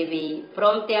ជាតិទេវីព្រ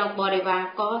មទាំងបរិវារ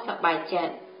ក៏សប្បាយចិ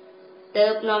ត្តទើ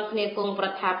បនាំគ្នាគង់ប្រ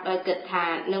ថាប់ដោយគិតថា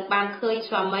នឹងបានឃើញ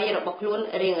ស្វាមីរបស់ខ្លួន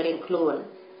រៀងខ្លួន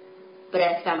ព្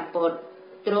រះសម្ពុទ្ធ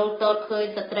ទ្រង់ទតឃើញ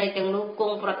ស្ត្រីទាំងនោះគ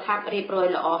ង់ប្រថាប់រៀបរយ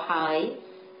ល្អហើយ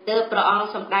ទើបព្រះអង្គ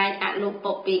សម្ដែងអនុព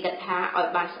ពីកថាឲ្យ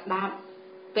បានស្ដាប់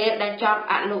ពេលដែលចប់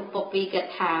អនុពពីក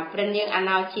ថាព្រះនាងអ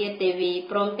នោជាតិទេវី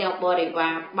ព្រមទាំងបរិវា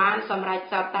របានសម្រេច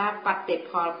សោតាបត្តិ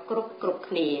ផលគ្រប់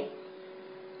គ្នា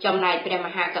ចំណែកព្រះម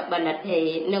ហាកបិនធេ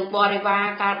និងបរិវារ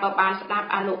កាលបានស្ដាប់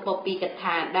អនុពពីក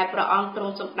ថាដែលព្រះអង្គទ្រ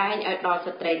ង់សម្ដែងឲ្យដល់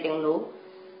ស្ត្រីទាំងនោះ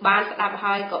បានស្ដាប់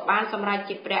ហើយក៏បានសម្រេច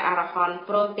ជាព្រះអរហន្ត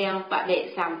ព្រមទាំងបដិ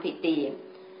សម្ភិទា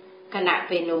ខណៈ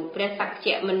ពេលនោះព្រះសក្យ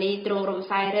មុនីទ្រង់រំ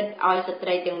សាយរិទ្ធឲ្យស្ត្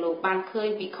រីទាំងនោះបានឃើញ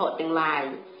ភិក្ខុទាំងឡាយ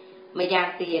ម្យ៉ាង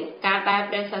ទៀតការដែល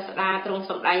ព្រះសាស្តាទ្រង់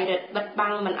សម្ដែងរិទ្ធបិទ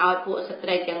បាំងមិនឲ្យពួកស្ត្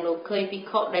រីទាំងនោះឃើញភិក្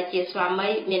ខុដែលជាស្វាមី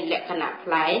មានលក្ខណៈ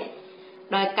ប្លែក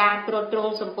ដោយការត្រួតត្រង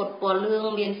សម្ពុតពណ៌លឿង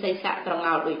មានសីស័កត្រ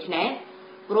ងោលដូច្នេះ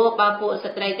ព្រោះបើពួក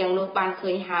ស្ត្រីទាំងនោះបានឃើ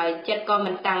ញហើយចិត្តក៏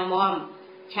មិនតាំងមាំ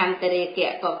ឆន្ទរាគៈ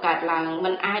ក៏កើតឡើងមិ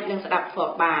នអាចនឹងស្ដាប់ធ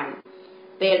ម៌បាន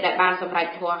ពេលដែលបានសម្រេច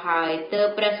ធម៌ហើយទើប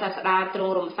ព្រះសាស្តាទ្រ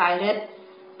ង់រំសាយរិទ្ធ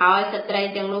ឲ្យស្ត្រី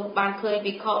ទាំងនោះបានឃើញ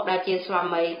ភិក្ខុដែលជាស្វា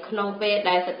មីក្នុងពេល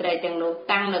ដែលស្ត្រីទាំងនោះ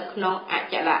តាំងនៅក្នុងអ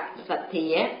ចលសទ្ធា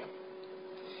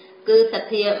គឺសទ្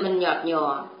ធាមិនញាប់ញ័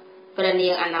រព្រះនា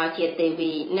ងអនោជាតិទេ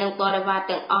វីនិងបរិវារ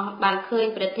ទាំងអស់បានឃើញ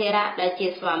ព្រះធេរៈដែលជា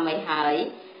ស្វាមីហើយ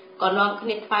ក៏នាំគ្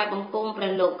នាថ្វាយបង្គំព្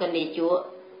រះលោកនេជៈ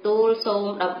ទូលសូម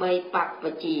ដើម្បីបព្វ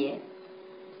ជិ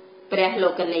ព្រះលោ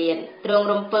កនាថទ្រង់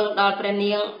រំពឹងដល់ព្រះ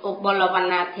នាងឧបលវ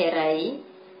ណ្ណាធេរី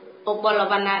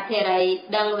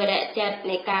ដឹងវិរៈចិត្ត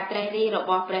នៃការត្រេះរិះរប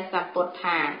ស់ព្រះសម្ពុទ្ធ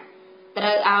ថាត្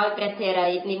រូវឲ្យព្រះធេរី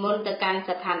និមន្តទៅកាន់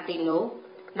ស្ថានទីនោះ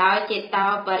ដោយចេតោ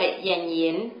បរិយញ្ញា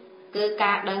ណគឺ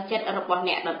ការដឹងចិត្តរបស់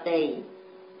អ្នកដទៃ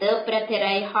ទើបព្រះធេ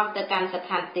រីហោះទៅកាន់ស្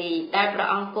ថានទីដែលព្រះ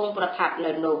អង្គគង់ប្រថាប់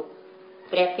នៅនោះ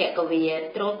ព្រះភគវា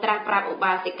ទ្រង់ត្រាស់ប្រាប់ឧ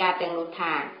បាសិកាទាំងនោះ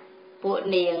ថាពួក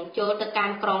នាងចូលទៅកា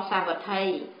ន់ក្រុងសាវត្ថី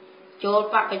ចូល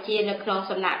បព្វជិនៅក្នុង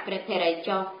សំណាក់ព្រះធេរី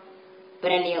ចុះព្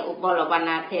រះនាងឧបលវណ្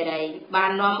ណាធេរីបា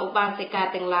ននាំឧបាសិកា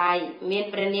ទាំងឡាយមាន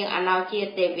ព្រះនាងអនោជា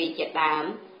ទេវីជាដើម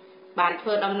បានធ្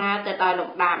វើដំណើរទៅដល់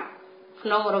លំដាប់ក្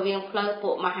នុងរវាងផ្លូវ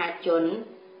ពួកមហាជន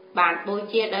បានបូ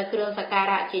ជាដោយគ្រឿងសក្កា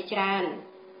រៈជាច្រើន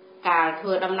កាលធ្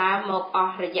វើដំណើរមកអ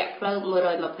ស់រយៈផ្លូវ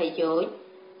120យោជន៍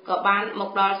ក៏បានម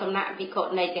កដល់សំណាក់ភិក្ខុ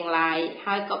នីទាំងឡាយ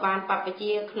ហើយក៏បានបព្វ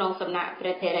ជិក្នុងសំណាក់ព្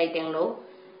រះធេរីទាំងនោះ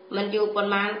មិនយូរប៉ុ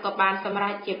ន្មានក៏បានសម្រេ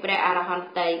ចជាព្រះអរហន្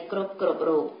តីគ្រប់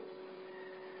រូប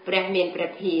ព្រះមានព្រះ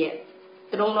ភិក្ខ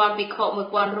ទ្រង់នាំភិក្ខុ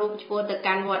1000រូបឆ្ពោះទៅ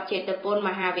កាន់វត្តចេតពុនម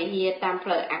ហាវិហារតាមផ្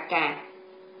លូវអាកាស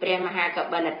ព្រះមហាក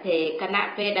បិនធេគណៈ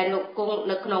ពេលដែលលោកគង់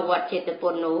នៅក្នុងវត្តចេតពុ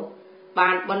ននោះបា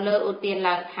នបន្លឺឧទាន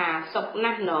ឡើងថាសុខ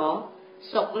ណាស់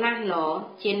ណ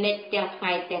ជានិច្ចទាំងថ្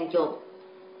ងៃទាំងយប់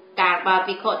កាលបើ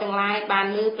ភិក្ខុទាំងឡាយបាន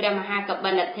ឮព្រះមហាក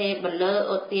បិនធេបន្លឺ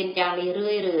ឧទានយ៉ាងនេះ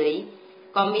រឿយ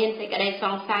ក៏មានសេចក្តីស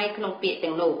ង្ស័យក្នុងពាក្យ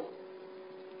ទាំងនោះ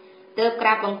ទើបក្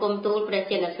រាបបង្គំទូលព្រះ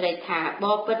ចិនស្រីថាប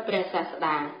បិទ្ធព្រះសាស្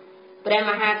តាព្រះ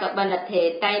មហាកបិនធេ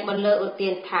តែងបន្លឺឧទា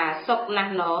នថាសុខណា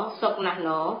ស់ណ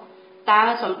តើ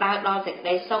សំដៅដល់សេចក្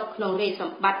តីសុខក្នុងរាជស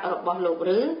ម្បត្តិរបស់លោក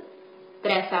ឬព្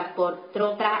រះសម្ពុទ្ធទ្រ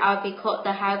ង់ត្រាស់ឲ្យភិក្ខុ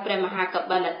ទៅហៅព្រះមហាក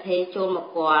បិនធេចូលមក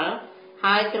គាល់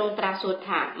ហើយទ្រង់ត្រាស់សួរ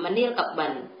ថាមនាលកបិ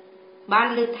នបាន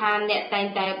ឮថាអ្នកតែង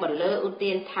តែបន្លឺឧ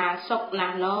ទានថាសុខណា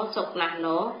ស់ណ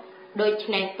ដូច្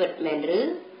នេះពិតមែនឬ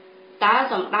តើ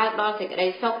សំដៅដល់សេចក្តី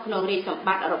សុខក្នុងរាជសម្ប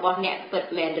ត្តិរបស់អ្នកពិត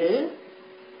មែនឬ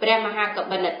ព្រះមហាក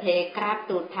បិនធេក្រាប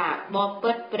ទូលថាប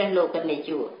បិទ្ធព្រះលោកនេ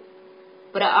ជៈ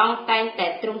ព្រះអង្គតែងតែ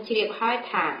ទ្រង់ជ្រាបហើយ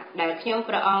ថាដែលខ្ញុំ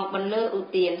ព្រះអង្គបន្លឺឧ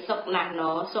ទានសុខណាស់ណ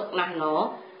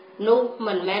នោះ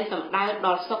មិនមែនសំដៅដ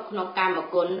ល់សុខក្នុងកាម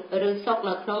គុណឬសុខ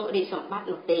នៅក្នុងរាជសម្បត្តិ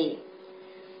នោះទេ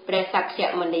ព្រះសក្យ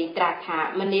មុនីត្រាស់ថា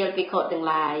មនាលភិក្ខុទាំង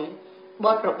ឡាយ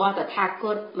បុត្ររបស់តថាគ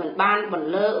តមិនបានបន្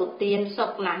លឺឧទានសុ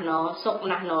ខណាស់ណ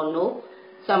នោះ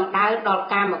សំដៅដល់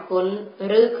កាមគុណ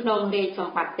ឬក្នុងរាជស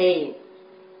ម្បត្តិទេ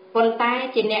ប៉ុន្តែ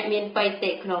ជាអ្នកមានបៃ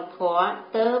តេក្នុងធម៌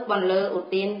ទើបបន្លឺឧ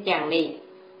ទានយ៉ាងនេះ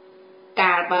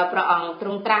កាលបើព្រះអង្គទ្រ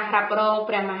ង់ត្រាស់រ៉ាប់រង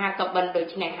ព្រះមហាកបិណ្ឌដូ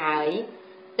ច្នេះហើយ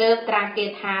ទើបត្រាស់គេ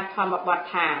ថាធម្មបទ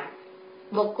ថា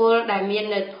បុគ្គលដែលមាន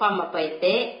នៅធម្មបៃ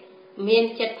តេមាន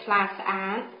ចិត្តថ្លាស្អា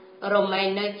តរមែង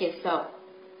នៅជាសុខ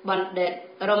បណ្ឌិត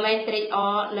រមែងត្រេកអ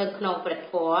រនៅក្នុងព្រះ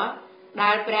ធម៌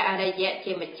ដែលព្រះអរិយៈ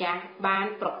ជាម្ចាស់បាន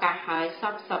ប្រកាសហើយស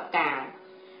ពកាល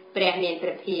ព្រះមានព្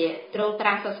រះភិក្ខទ្រង់ត្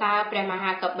រាស់សរសើរព្រះម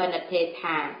ហាកបិណ្ឌទេ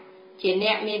ថាជាអ្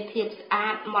នកមានភាពស្អា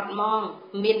តម៉ត់ម៉ង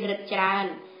មានឫទ្ធិច្រើន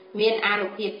មានអានុ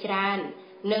ភាពច្រើន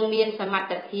និងមានសមត្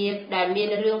ថភាពដែលមាន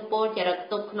រឿងពោលចរិត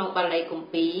ទុកក្នុងបាលីគម្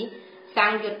ពីរស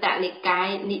ង្យុត្តនិកាយ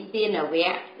និទានវ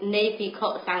គ្គនៃភិក្ខុ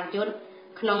សង្យុត្ត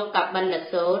ក្នុងកបិណ្ឌ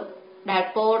សូត្រដែល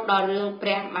ពោលដល់រឿងព្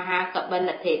រះមហាកបិណ្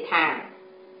ឌទេថា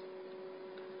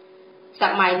ស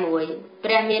ម័យមួយ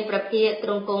ព្រះមានព្រះភិក្ខទ្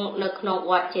រង់គង់នៅក្នុង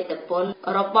វត្តចេតពុន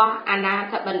របស់អនា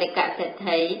ថបណ្ឌិកសេដ្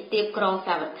ឋីទីក្រុង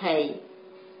សាវត្ថី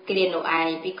គ្រានោះឯង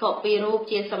ភិក្ខុពីររូប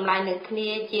ជាសម្លាញ់នឹងគ្នា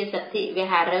ជាសទ្ធិវិ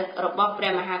ហារឹករបស់ព្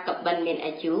រះមហាកបិណ្ឌមាន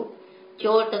អាយុ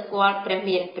ចូលទៅគាល់ព្រះ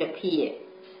មានព្រះភិក្ខ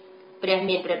ព្រះ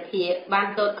មានព្រះភិក្ខបាន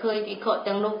ទតឃើញភិក្ខុ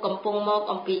ទាំងនោះកំពុងមក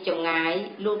អំពីចម្ងាយ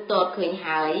លុះទតឃើញ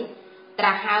ហើយត្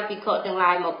រាស់ហៅភិក្ខុទាំង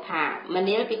ឡាយមកថាម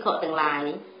នាលភិក្ខុទាំងឡាយ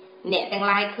អ្នកទាំង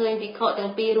ឡាយឃើញភិក្ខុទាំ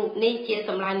ងពីររូបនេះជាស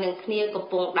ម្លាញ់នឹងគ្នាកំ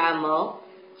ពុងដើរមក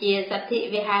ជាសទ្ធិ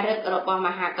វិហារឹករបស់ម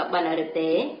ហាកបិណ្ឌឬ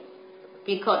ទេ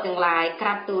ភិក្ខុទាំងឡាយក្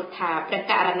រាបទូលថាព្រះ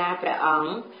ករណាព្រះអង្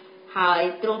គហើយ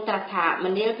ទ្រង់ត្រាស់ថាម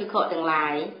នាលភិក្ខុទាំងឡា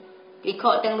យភិក្ខុ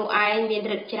ទាំងនោះឯងមាន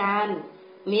ឫទ្ធិច្រើន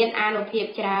មានអានុភាព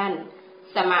ច្រើន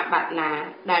សមាបត្តិណា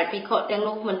ដែលភិក្ខុទាំង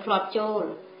នោះមិនធ្លាប់ចូល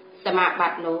សមាប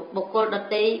ត្តិនោះបុគ្គលដ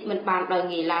ទៃមិនបានដោយ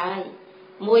ងាយឡើយ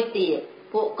មួយទៀត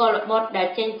ពួកកុលបុត្រដែល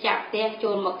ចេញចាក់ផ្ទះ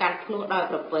ចូលមកកាន់ភ្នោះដោយ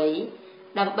ប្រពៃ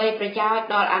ដើម្បីប្រយោជន៍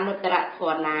ដល់អនុត្តរធ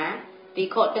ម៌ណាភិ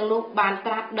ក្ខុទាំងនោះបាន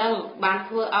ត្រាស់ដឹងបាន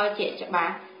ធ្វើឲ្យជាច្បា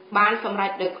ស់បានសម្រេ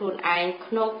ចដោយខ្លួនឯង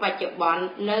ក្នុងបច្ចុប្បន្ន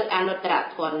នៅអនុត្តរ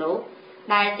ធម៌នោះ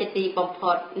ដែលជាទីបំ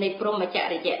ផុតនៃព្រហ្មច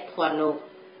រិយធម៌នោះ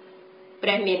ព្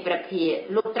រះមានព្រះភិក្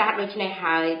ខលុះត្រាស់ដូច្នេះ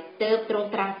ហើយទើបទ្រង់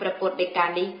ត្រាស់ព្រះពុទ្ធដីកា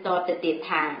នេះតទៅទៀត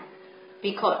ថា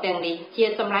ភិក្ខុទាំងនេះជា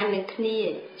សម្លាញ់នឹងគ្នា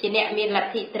ជាអ្នកមានល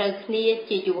ទ្ធិត្រូវគ្នា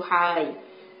ជាយូរហើយ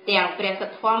ទាំងព្រះស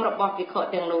ទ្ធមរបស់ភិក្ខុ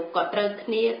ទាំងនោះក៏ត្រូវគ្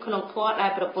នាក្នុងធម៌ដែ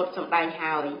លព្រះពុទ្ធសម្ដែង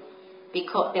ហើយភិក្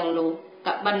ខុទាំងនោះក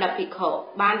បិណ្ឌភិក្ខុ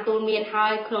បានទូលមានហើ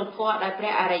យក្នុងធម៌ដែលព្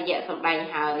រះអរិយៈសម្ដែង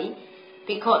ហើយ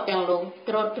ភិក្ខុទាំងនោះ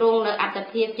ទ្រទ្រង់នៅអត្ត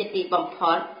ភាពជាទីបំ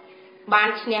ផុតបាន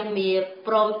ឈ្នះមារ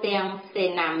ព្រមទាំងសេ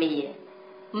នាមារ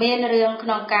មានរឿងក្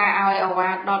នុងការឲ្យឱវា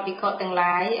ទដល់ភិក្ខុទាំង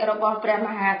ឡាយរបស់ព្រះម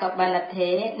ហាកបិណ្ឌទេ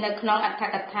នៅក្នុងអត្ថ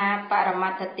កថាបរម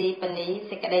ត្ថទីបនី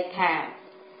សេចក្តីថា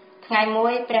ថ្ងៃមួ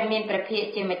យព្រះមានព្រះភិក្ខ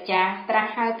ជាម្ចាស់ត្រា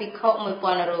ស់ហៅភិក្ខុ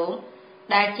 1000 រូប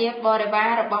ដែលជាបរិវារ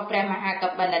របស់ព្រះមហាក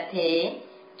បិណ្ឌទេ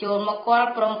ចូលមកគាល់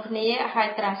ព្រមគ្នាហើយ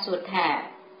ត្រាស់សួរថា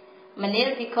មនាល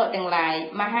ភិក្ខុទាំងឡាយ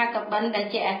មហាកបិណ្ឌដែល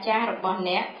ជាអាចារ្យរបស់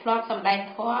អ្នកធ្លាប់សម្ដែង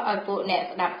ធម៌ឲ្យពួកអ្នក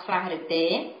ស្ដាប់ខ្លះឬទេ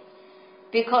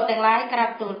ភិក្ខុទាំងឡាយក្រាប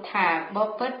ទូលថាប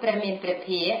បិទ្ធព្រះមានព្រះ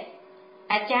ភិក្ខ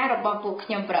អាចារ្យរបស់ពួកខ្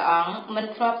ញុំព្រះអង្គមិន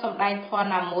ធ្លាប់សម្ដែងធម៌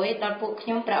ណាមួយដល់ពួកខ្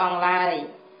ញុំព្រះអង្គឡើយ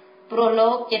ព្រោះលោ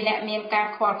កជាអ្នកមានការ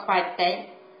ខ្វល់ខ្វាយតិច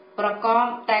ប្រកប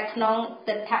តែក្នុង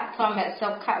ទិដ្ឋធម្មសុ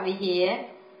ខវិហារ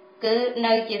គឺ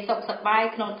នៅជាសុខសប្បាយ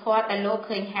ក្នុងធម៌ដែលលោក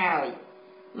ឃើញហើយ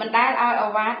មិនដែលឲ្យឱ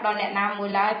វាទដល់អ្នកណាមួយ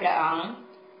ឡើយព្រះអង្គ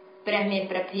ព្រះមាន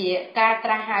ព្រះភិក្ខការត្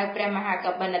រាស់ហៅព្រះមហាក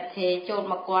បិណ្ឌទេចូល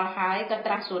មកគាល់ហើយក៏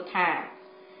ត្រាស់សួរថា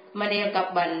មនាលក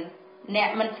បិណ្ឌអ្នក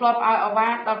មិនធ្លាប់ឲ្យឱវា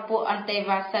ទដល់ពួកអន្តេ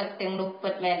វាសិកទាំងនោះពិ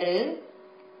តមែនឬ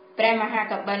ព្រះមហា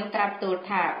កបិណ្ឌក្រាបទូល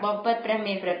ថាបបិទ្ធព្រះ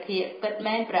មានព្រះភិក្ខពិត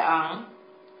មែនព្រះអង្គ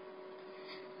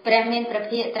ព្រះមានព្រះ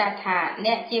ភិក្ខត្រាស់ថា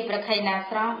អ្នកជាប្រខៃណា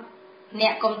ស្រស់អ្ន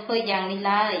កកុំធ្វើយ៉ាងនេះ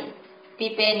ឡើយពី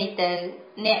ពេលនេះទៅ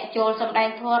អ្នកចូលសម្ដែង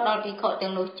ធម៌ដល់ភិក្ខុទាំ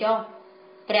ងនោះចុះ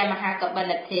ព្រះមហាកបិណ្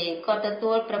ឌទេក៏ទ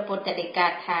ទួលព្រះពុទ្ធដីកា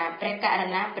ថាព្រះករ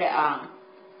ណាព្រះអង្គ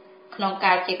ក្នុង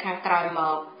កាលជាខាងក្រោយម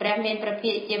កព្រះមានព្រះភិ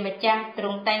ក្ខជាម្ចាស់ទ្រ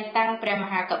ង់តែងតាំងព្រះម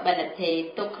ហាកបិណ្ឌទេ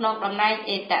ទុកក្នុងតំណែង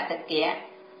អេតតកៈ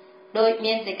ដោយ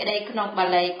មានសេចក្តីក្នុងបា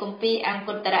លីគម្ពីរអង្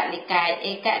គុត្តរនិកាយ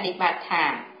ឯកនិបាតថា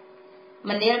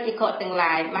មនាលភិក្ខុទាំង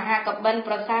ឡាយមហាកបិណ្ឌ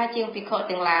ប្រសើរជាងភិក្ខុ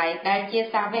ទាំងឡាយដែលជា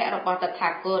សាវករបស់តថា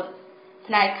គត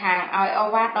ផ្នែកខាងឲ្យឱ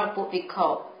វាទដល់ពួកភិក្ខុ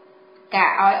កា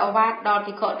រឲ្យឱវាទដល់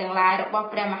ភិក្ខុទាំងឡាយរបស់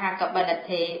ព្រះមហាកបិណ្ឌ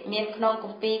ទេមានក្នុងគ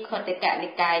ម្ពីរខត្តកនិ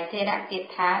កាយថេរគា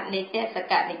ថានៃទេស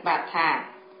កនិបាតថា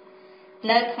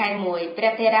នៅថ្ងៃមួយព្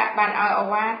រះថេរៈបានឲ្យឱ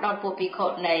វាទដល់ពួកភិក្ខុ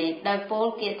នៃដោយពោល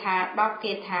គាថា10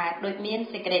គាថាដូចមាន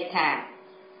សេចក្តីថា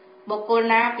បុគ្គល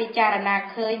ណាពិចារណា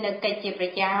ឃើញនៅកិច្ចជាប្រ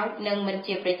យោជន៍និងមិន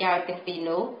ជាប្រយោជន៍ទាំងពីរ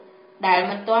នោះដែល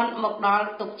មិនទាន់មកដល់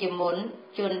ទុកជាមុន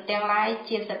ជនទាំងឡាយ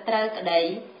ជាសត្រូវក្តី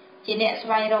ជាអ្នកស្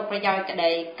វែងរកប្រយោជន៍ក្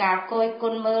តីការគយគុ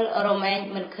ណមើលរមែង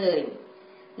មិនឃើញ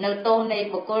នៅទោសនៃ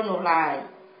បុគ្គលនោះឡើយ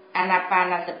អាណាបា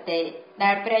ណសតិ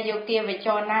ដែលព្រះយោគីវិច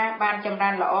រណាបានចម្រើ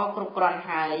នល្អគ្រប់គ្រាន់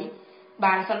ហើយ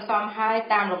បានសន្សំហើយ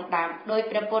តាមលំដាប់ដោយ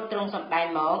ព្រះពុទ្ធទ្រង់សម្ដែង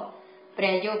មកព្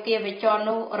រះយោគីវិចរ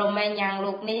នោះរមែងយ៉ាង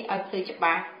លោកនេះឲ្យភ្លឺច្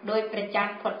បាស់ដោយព្រះច័ន្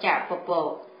ទផុតចាកពពក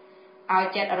ឲ្យ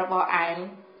ចិត្តរបស់ឯង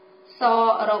ស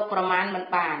រកប្រមាណមិន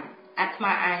បានអាត្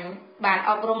មាអញបាន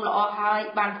អប់រំល្អហើយ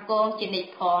បានផ្គងជានិច្ច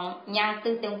ផងញ៉ាំងទិ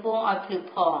សទាំងពួងឲ្យភ្លឺ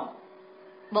ផង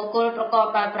បុគ្គលប្រកប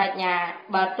ដោយប្រាជ្ញា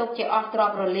បើទុកជាអស់ទ្រ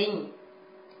ព្យរលីង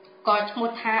ក៏ឈ្មោះ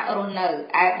ថារស់នៅ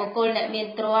ឯបុគ្គលអ្នកមាន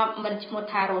ទ្រព្យមិនឈ្មោះ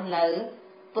ថារស់នៅ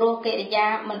ព្រោះកិរិយា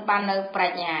មិនបាននៅប្រា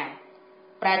ជ្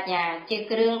ញាជា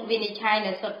គ្រឿងវិនិច្ឆ័យ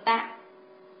នៅសុទ្ធៈ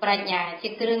ប្រាជ្ញាជា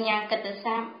គ្រឿងញ៉ាំងកិត្តិ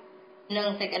ស័ព្ទនិង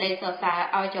សេចក្តីសរសើរ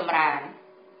ឲ្យចម្រើន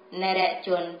នរជ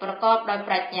នប្រកបដោយ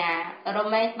ប្រាជ្ញារ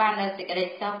មែងបាននៅសេចក្តី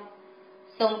សុខ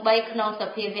សូម្បីក្នុងស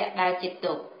ភាវៈដែលជា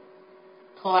ទុក្ខ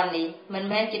ធម៌នេះមិន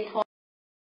មែនជាធម៌